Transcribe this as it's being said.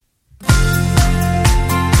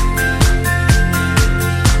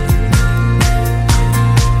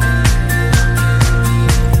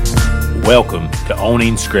Welcome to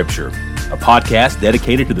Owning Scripture, a podcast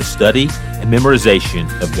dedicated to the study and memorization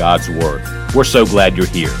of God's Word. We're so glad you're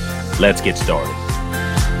here. Let's get started.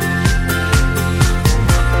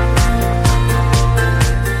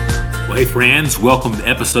 Well, hey friends, welcome to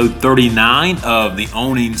episode 39 of the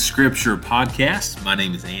Owning Scripture podcast. My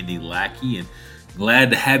name is Andy Lackey, and glad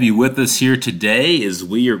to have you with us here today as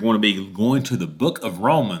we are going to be going to the book of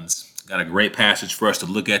Romans. Got a great passage for us to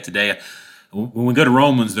look at today. When we go to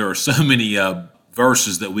Romans, there are so many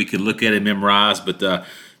verses that we could look at and memorize, but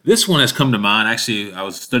this one has come to mind. Actually, I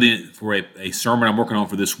was studying it for a sermon I'm working on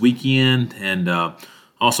for this weekend, and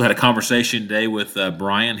also had a conversation today with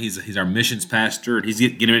Brian. He's our missions pastor, and he's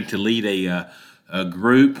getting ready to lead a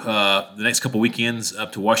group the next couple weekends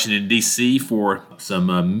up to Washington, D.C. for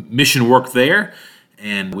some mission work there,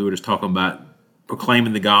 and we were just talking about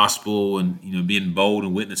proclaiming the gospel and being bold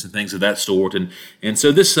and witness and things of that sort, and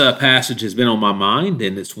so this passage has been on my mind,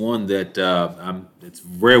 and it's one that it's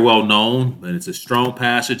very well known, but it's a strong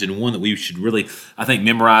passage and one that we should really, I think,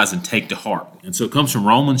 memorize and take to heart. And so it comes from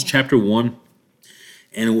Romans chapter 1,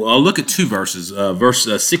 and I'll look at two verses, verse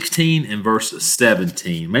 16 and verse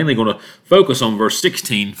 17. Mainly going to focus on verse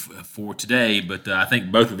 16 for today, but I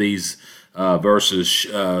think both of these verses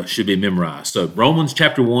should be memorized. So Romans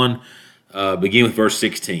chapter 1. Begin with verse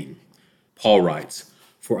 16. Paul writes,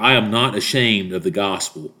 "For I am not ashamed of the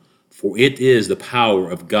gospel, for it is the power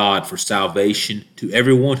of God for salvation to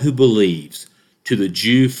everyone who believes, to the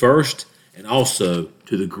Jew first, and also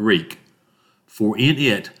to the Greek. For in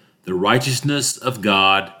it the righteousness of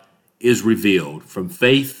God is revealed from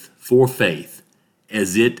faith for faith,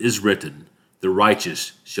 as it is written, the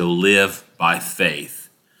righteous shall live by faith."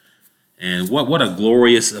 And what a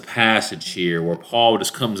glorious passage here where Paul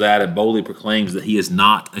just comes out and boldly proclaims that he is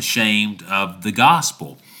not ashamed of the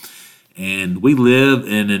gospel. And we live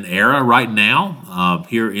in an era right now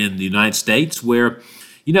here in the United States where,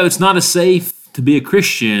 it's not as safe to be a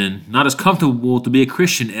Christian, not as comfortable to be a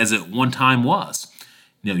Christian as it one time was.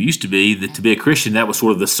 It used to be that to be a Christian, that was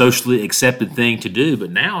sort of the socially accepted thing to do.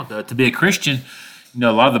 But now to be a Christian,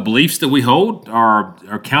 a lot of the beliefs that we hold are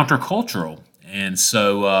countercultural. And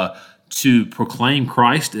so to proclaim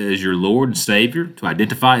Christ as your Lord and Savior, to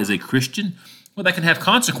identify as a Christian, well, that can have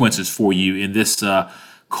consequences for you in this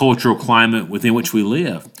cultural climate within which we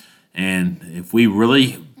live. And if we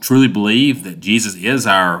really, truly believe that Jesus is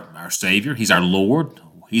our Savior, He's our Lord,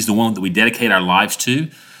 He's the one that we dedicate our lives to,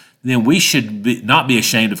 then we should not be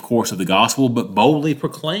ashamed, of course, of the gospel, but boldly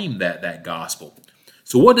proclaim that gospel.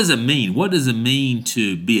 So what does it mean? What does it mean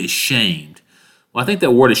to be ashamed? Well, I think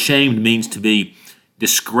that word ashamed means to be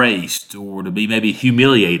disgraced or to be maybe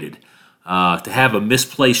humiliated, to have a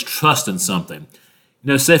misplaced trust in something.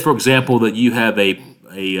 Say, for example, that you have a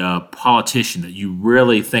politician that you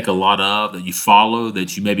really think a lot of, that you follow,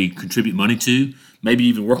 that you maybe contribute money to, maybe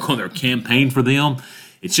even work on their campaign for them.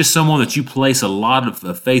 It's just someone that you place a lot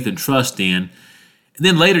of faith and trust in. And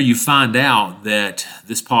then later you find out that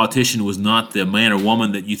this politician was not the man or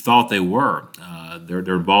woman that you thought they were.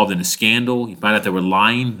 They're involved in a scandal. You find out they were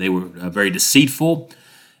lying. They were very deceitful.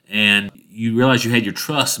 And you realize you had your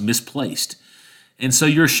trust misplaced. And so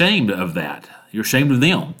you're ashamed of that. You're ashamed of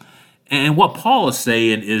them. And what Paul is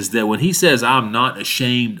saying is that when he says, "I'm not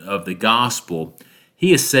ashamed of the gospel,"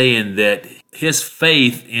 he is saying that his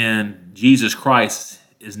faith in Jesus Christ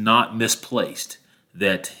is not misplaced,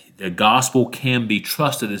 that the gospel can be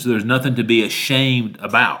trusted, and so there's nothing to be ashamed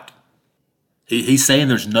about. He's saying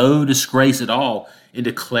there's no disgrace at all in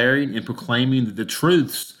declaring and proclaiming the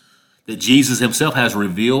truths that Jesus himself has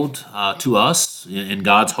revealed to us in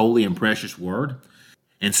God's holy and precious word.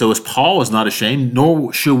 And so as Paul is not ashamed,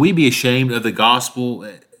 nor should we be ashamed of the gospel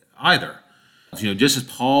either. Just as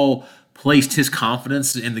Paul placed his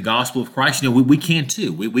confidence in the gospel of Christ, we can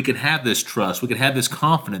too. We can have this trust. We can have this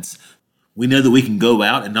confidence. We know that we can go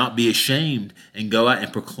out and not be ashamed and go out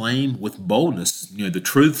and proclaim with boldness, the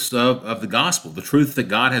truths of the gospel, the truth that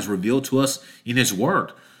God has revealed to us in His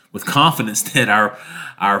Word, with confidence that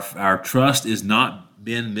our trust is not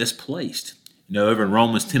been misplaced. Over in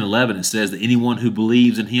Romans 10:11, it says that anyone who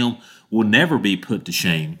believes in Him will never be put to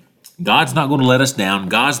shame. God's not going to let us down.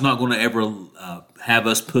 God's not going to ever have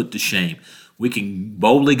us put to shame. We can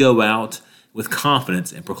boldly go out with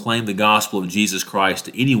confidence and proclaim the gospel of Jesus Christ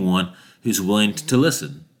to anyone who's willing to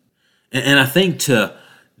listen. And I think to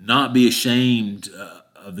not be ashamed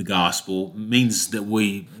of the gospel means that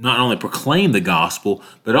we not only proclaim the gospel,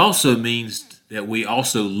 but also means that we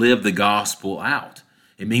also live the gospel out.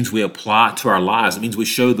 It means we apply it to our lives. It means we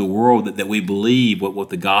show the world that we believe what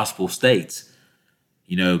the gospel states.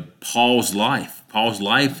 Paul's life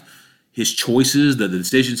his choices, the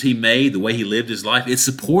decisions he made, the way he lived his life, it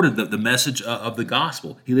supported the message of the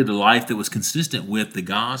gospel. He lived a life that was consistent with the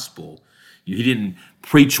gospel. He didn't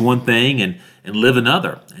preach one thing and live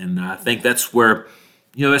another. And I think that's where,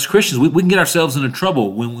 as Christians, we can get ourselves into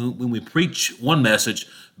trouble when we preach one message,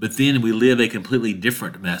 but then we live a completely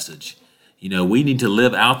different message. We need to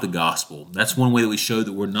live out the gospel. That's one way that we show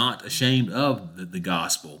that we're not ashamed of the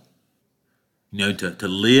gospel. To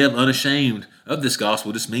live unashamed of this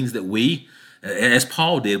gospel just means that we, as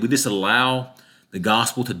Paul did, we just allow the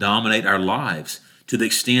gospel to dominate our lives to the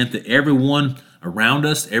extent that everyone around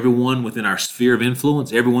us, everyone within our sphere of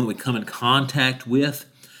influence, everyone that we come in contact with,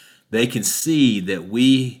 they can see that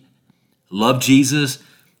we love Jesus,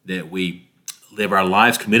 that we live our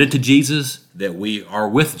lives committed to Jesus, that we are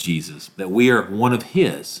with Jesus, that we are one of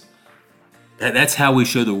His. That's how we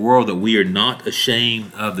show the world that we are not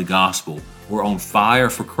ashamed of the gospel. We're on fire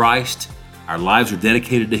for Christ. Our lives are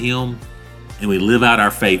dedicated to Him, and we live out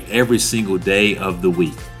our faith every single day of the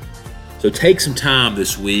week. So take some time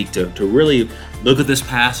this week to really look at this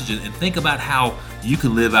passage and think about how you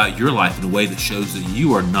can live out your life in a way that shows that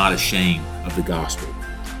you are not ashamed of the gospel.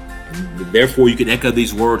 And therefore, you can echo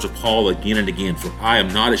these words of Paul again and again, "For I am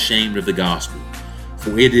not ashamed of the gospel,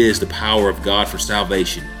 for it is the power of God for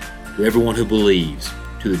salvation to everyone who believes,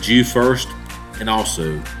 to the Jew first, and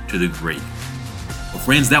also to the Greek." Well,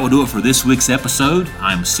 friends, that will do it for this week's episode.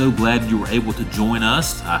 I'm so glad you were able to join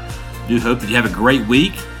us. I do hope that you have a great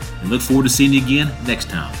week and look forward to seeing you again next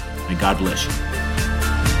time. May God bless you.